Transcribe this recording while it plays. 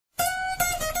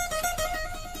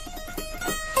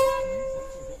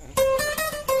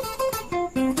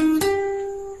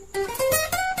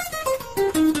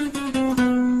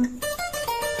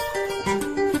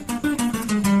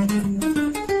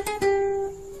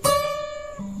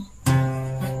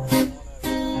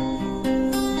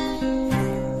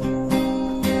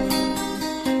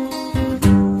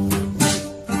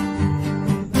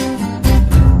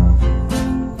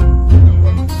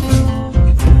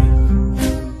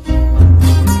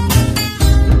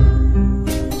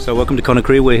So welcome to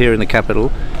Conakry. We're here in the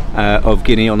capital of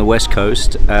Guinea on the west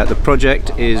coast. The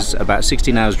project is about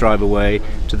 16 hours drive away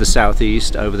to the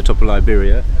southeast over the top of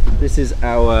Liberia. This is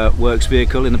our works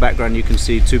vehicle. In the background you can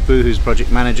see Tupu, who's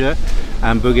project manager,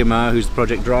 and Bugema, who's the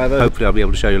project driver. Hopefully I'll be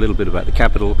able to show you a little bit about the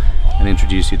capital and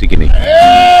introduce you to Guinea.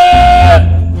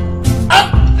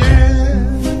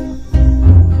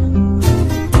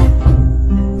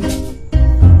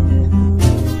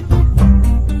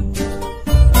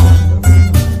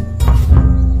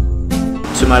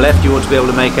 To my left you ought to be able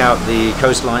to make out the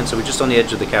coastline, so we're just on the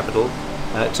edge of the capital.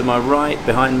 To my right,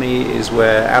 behind me, is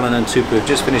where Alan and Tupu are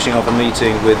just finishing off a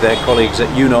meeting with their colleagues at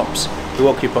UNOPS, who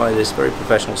occupy this very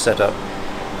professional setup.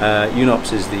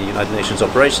 UNOPS is the United Nations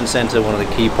Operations Centre, one of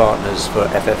the key partners for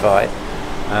FFI,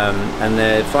 and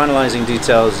they're finalising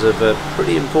details of a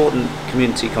pretty important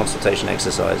community consultation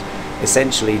exercise,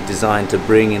 essentially designed to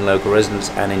bring in local residents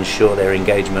and ensure their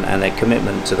engagement and their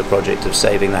commitment to the project of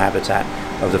saving the habitat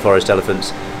of the forest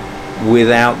elephants.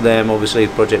 Without them, obviously,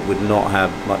 the project would not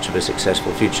have much of a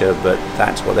successful future, but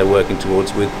that's what they're working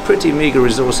towards with pretty meagre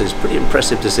resources. Pretty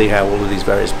impressive to see how all of these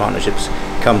various partnerships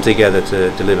come together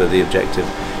to deliver the objective.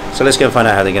 So let's go and find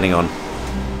out how they're getting on.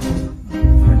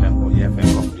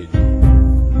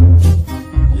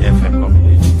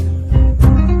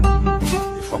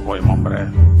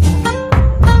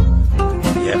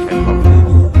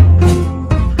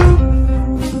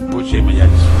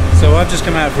 So I've just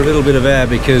come out for a little bit of air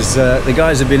because the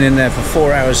guys have been in there for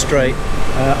 4 hours straight.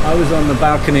 I was on the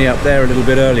balcony up there a little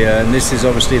bit earlier, and this is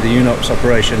obviously the UNOPS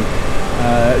operation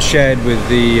shared with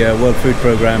the World Food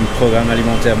Programme, Programme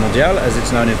Alimentaire Mondial, as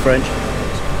it's known in French.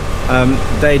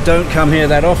 They don't come here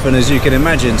that often, as you can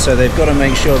imagine, so they've got to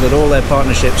make sure that all their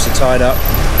partnerships are tied up,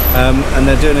 and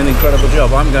they're doing an incredible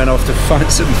job. I'm going off to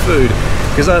find some food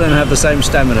because I don't have the same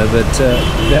stamina, but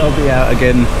they'll be out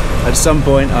again at some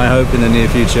point, I hope, in the near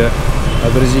future.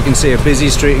 But as you can see, a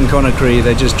busy street in Conakry.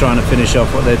 They're just trying to finish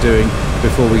off what they're doing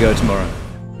before we go tomorrow.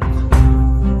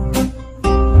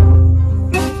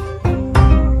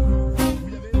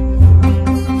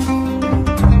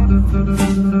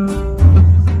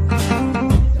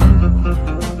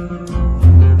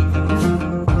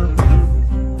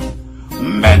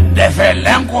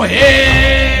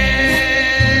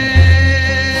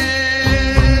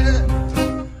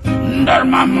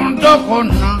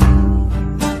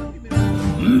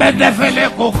 Bedefele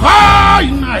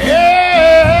kokaina